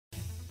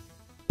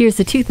Here's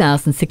a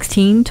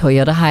 2016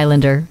 Toyota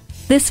Highlander.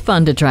 This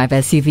fun-to-drive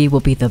SUV will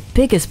be the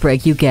biggest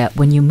break you get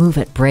when you move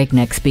at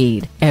breakneck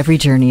speed. Every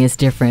journey is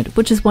different,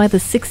 which is why the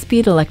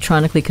 6-speed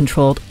electronically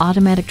controlled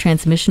automatic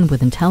transmission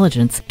with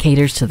intelligence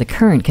caters to the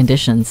current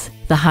conditions.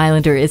 The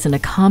Highlander is an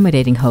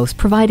accommodating host,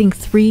 providing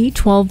 3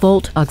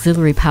 12-volt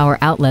auxiliary power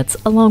outlets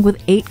along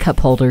with 8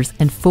 cup holders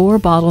and 4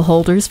 bottle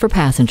holders for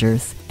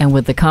passengers. And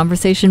with the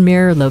conversation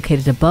mirror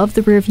located above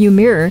the rearview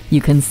mirror,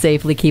 you can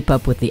safely keep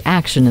up with the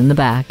action in the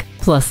back.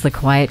 Plus, the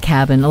quiet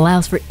cabin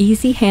allows for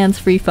easy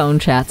hands-free phone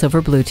chats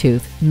over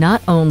Bluetooth.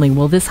 Not only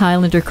will this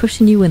Highlander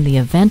cushion you in the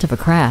event of a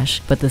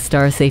crash, but the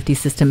Star Safety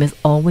System is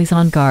always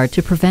on guard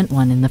to prevent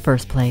one in the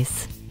first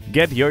place.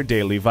 Get your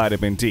daily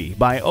vitamin D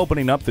by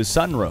opening up the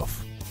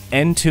sunroof.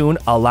 Entune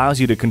allows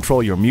you to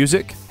control your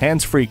music,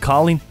 hands-free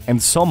calling, and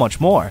so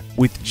much more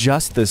with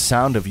just the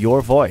sound of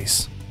your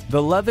voice.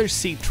 The leather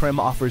seat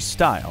trim offers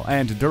style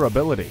and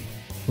durability.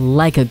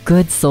 Like a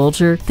good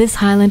soldier, this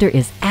Highlander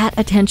is at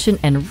attention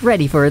and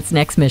ready for its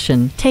next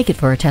mission. Take it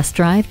for a test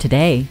drive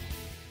today.